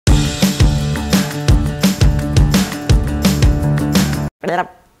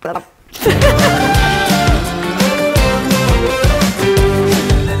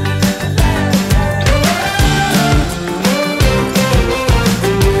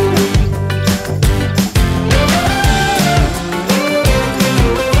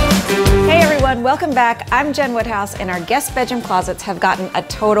Welcome back. I'm Jen Woodhouse, and our guest bedroom closets have gotten a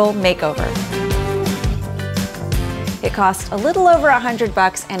total makeover. It cost a little over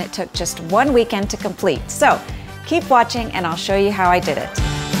 $100 and it took just one weekend to complete. So keep watching and I'll show you how I did it.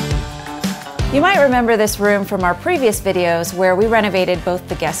 You might remember this room from our previous videos where we renovated both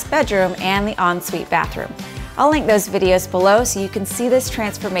the guest bedroom and the ensuite bathroom. I'll link those videos below so you can see this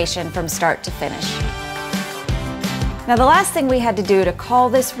transformation from start to finish. Now, the last thing we had to do to call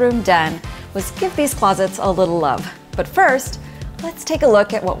this room done was give these closets a little love. But first, let's take a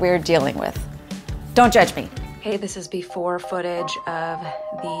look at what we're dealing with. Don't judge me. Okay, this is before footage of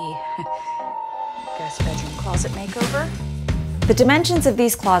the guest bedroom closet makeover. The dimensions of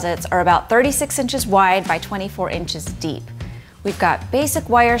these closets are about 36 inches wide by 24 inches deep. We've got basic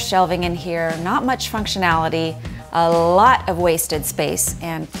wire shelving in here, not much functionality, a lot of wasted space,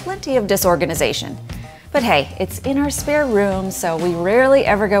 and plenty of disorganization. But hey, it's in our spare room, so we rarely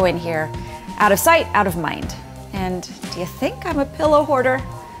ever go in here. Out of sight, out of mind. And do you think I'm a pillow hoarder?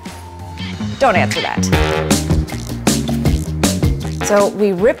 Don't answer that. So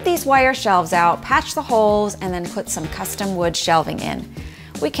we ripped these wire shelves out, patched the holes, and then put some custom wood shelving in.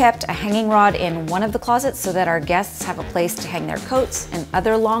 We kept a hanging rod in one of the closets so that our guests have a place to hang their coats and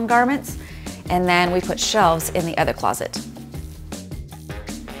other long garments, and then we put shelves in the other closet.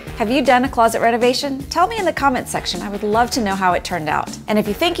 Have you done a closet renovation? Tell me in the comments section. I would love to know how it turned out. And if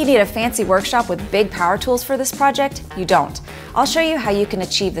you think you need a fancy workshop with big power tools for this project, you don't. I'll show you how you can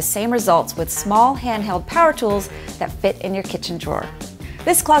achieve the same results with small handheld power tools that fit in your kitchen drawer.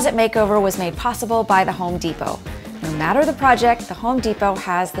 This closet makeover was made possible by the Home Depot. No matter the project, the Home Depot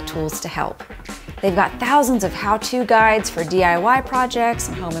has the tools to help. They've got thousands of how-to guides for DIY projects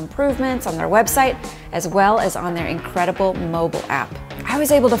and home improvements on their website, as well as on their incredible mobile app. I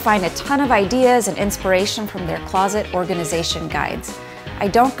was able to find a ton of ideas and inspiration from their closet organization guides. I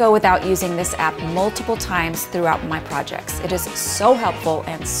don't go without using this app multiple times throughout my projects. It is so helpful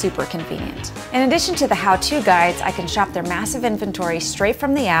and super convenient. In addition to the how-to guides, I can shop their massive inventory straight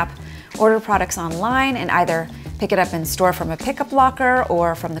from the app, order products online, and either pick it up in store from a pickup locker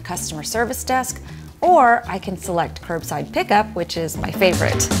or from the customer service desk, or I can select curbside pickup, which is my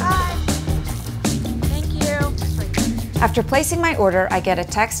favorite. Bye. Thank you. After placing my order, I get a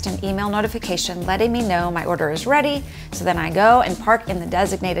text and email notification letting me know my order is ready, so then I go and park in the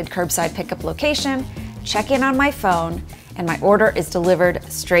designated curbside pickup location, check in on my phone, and my order is delivered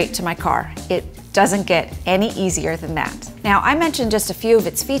straight to my car. It doesn't get any easier than that. Now, I mentioned just a few of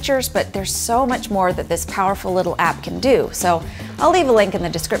its features, but there's so much more that this powerful little app can do, so I'll leave a link in the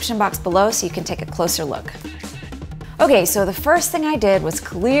description box below so you can take a closer look. Okay, so the first thing I did was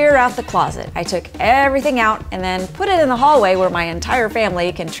clear out the closet. I took everything out and then put it in the hallway where my entire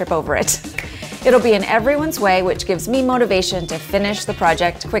family can trip over it. It'll be in everyone's way, which gives me motivation to finish the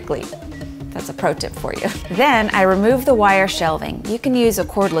project quickly. That's a pro tip for you. Then I remove the wire shelving. You can use a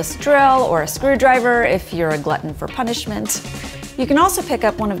cordless drill or a screwdriver if you're a glutton for punishment. You can also pick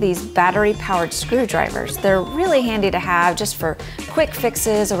up one of these battery-powered screwdrivers. They're really handy to have just for quick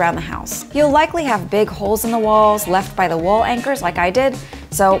fixes around the house. You'll likely have big holes in the walls left by the wall anchors like I did,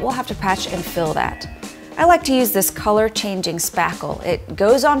 so we'll have to patch and fill that. I like to use this color-changing spackle. It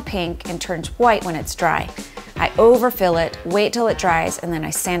goes on pink and turns white when it's dry. I overfill it, wait till it dries, and then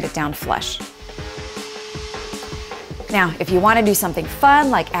I sand it down flush. Now, if you want to do something fun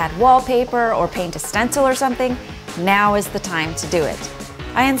like add wallpaper or paint a stencil or something, now is the time to do it.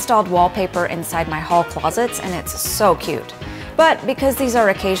 I installed wallpaper inside my hall closets and it's so cute. But because these are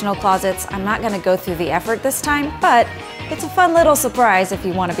occasional closets, I'm not going to go through the effort this time, but it's a fun little surprise if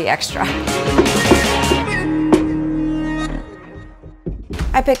you want to be extra.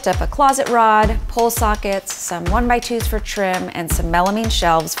 I picked up a closet rod, pole sockets, some 1x2s for trim, and some melamine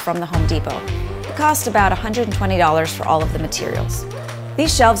shelves from the Home Depot. It cost about $120 for all of the materials.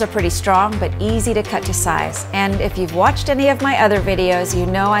 These shelves are pretty strong but easy to cut to size, and if you've watched any of my other videos, you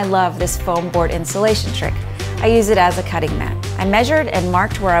know I love this foam board insulation trick. I use it as a cutting mat. I measured and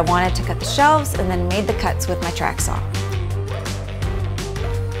marked where I wanted to cut the shelves and then made the cuts with my track saw.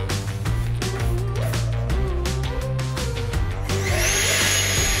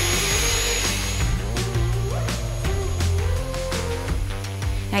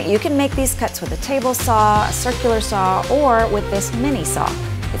 Now you can make these cuts with a table saw, a circular saw, or with this mini saw.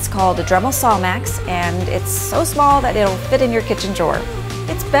 It's called a Dremel Saw Max, and it's so small that it'll fit in your kitchen drawer.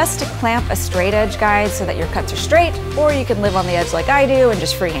 It's best to clamp a straight edge guide so that your cuts are straight, or you can live on the edge like I do and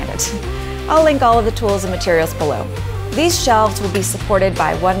just freehand it. I'll link all of the tools and materials below. These shelves will be supported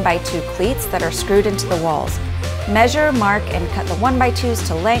by 1x2 cleats that are screwed into the walls. Measure, mark, and cut the 1x2s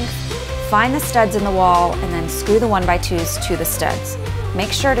to length, find the studs in the wall, and then screw the 1x2s to the studs.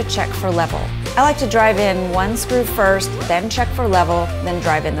 Make sure to check for level. I like to drive in one screw first, then check for level, then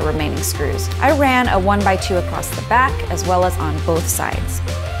drive in the remaining screws. I ran a 1x2 across the back as well as on both sides.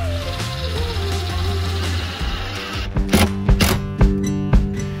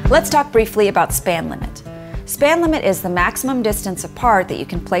 Let's talk briefly about span limit. Span limit is the maximum distance apart that you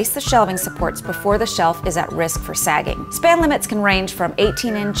can place the shelving supports before the shelf is at risk for sagging. Span limits can range from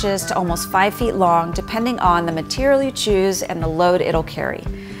 18 inches to almost 5 feet long, depending on the material you choose and the load it'll carry.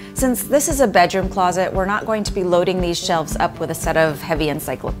 Since this is a bedroom closet, we're not going to be loading these shelves up with a set of heavy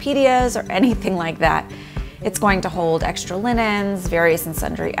encyclopedias or anything like that. It's going to hold extra linens, various and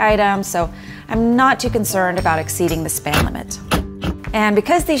sundry items, so I'm not too concerned about exceeding the span limit. And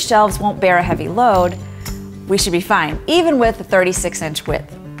because these shelves won't bear a heavy load, we should be fine, even with the 36-inch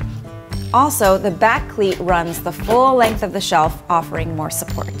width. Also, the back cleat runs the full length of the shelf, offering more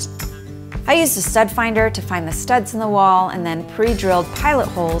support. I used a stud finder to find the studs in the wall and then pre-drilled pilot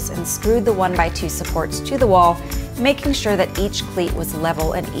holes and screwed the 1x2 supports to the wall, making sure that each cleat was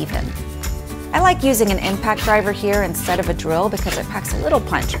level and even. I like using an impact driver here instead of a drill because it packs a little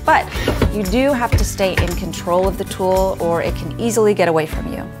punch, but you do have to stay in control of the tool or it can easily get away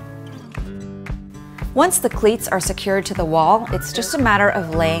from you. Once the cleats are secured to the wall, it's just a matter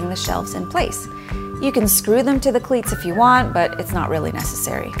of laying the shelves in place. You can screw them to the cleats if you want, but it's not really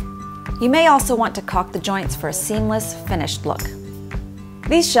necessary. You may also want to caulk the joints for a seamless, finished look.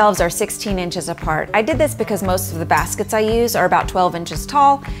 These shelves are 16 inches apart. I did this because most of the baskets I use are about 12 inches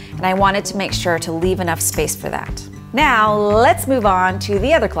tall, and I wanted to make sure to leave enough space for that. Now, let's move on to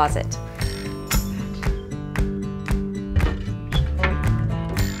the other closet.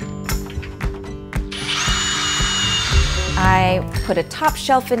 I put a top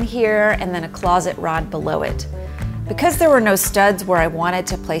shelf in here and then a closet rod below it. Because there were no studs where I wanted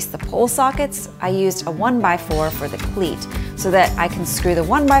to place the pole sockets, I used a 1x4 for the cleat so that I can screw the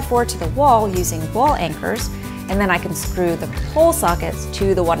 1x4 to the wall using wall anchors, and then I can screw the pole sockets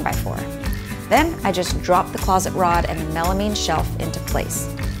to the 1x4. Then I just drop the closet rod and the melamine shelf into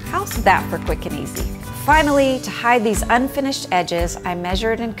place. How's that for quick and easy? Finally, to hide these unfinished edges, I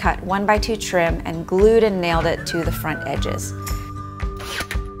measured and cut 1x2 trim and glued and nailed it to the front edges.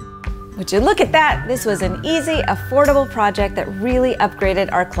 Would you look at that? This was an easy, affordable project that really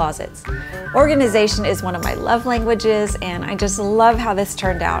upgraded our closets. Organization is one of my love languages, and I just love how this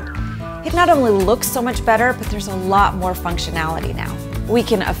turned out. It not only looks so much better, but there's a lot more functionality now. We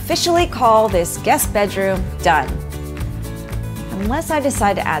can officially call this guest bedroom done. Unless I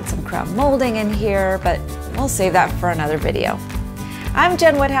decide to add some crown molding in here, but we'll save that for another video. I'm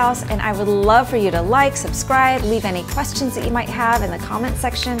Jen Woodhouse, and I would love for you to like, subscribe, leave any questions that you might have in the comment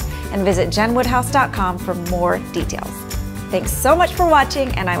section, and visit jenwoodhouse.com for more details. Thanks so much for watching,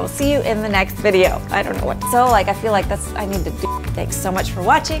 and I will see you in the next video. I don't know what, I feel like I need to do. Thanks so much for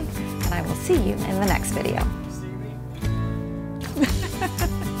watching, and I will see you in the next video.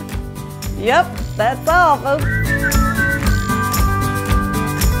 Yep, that's all, folks.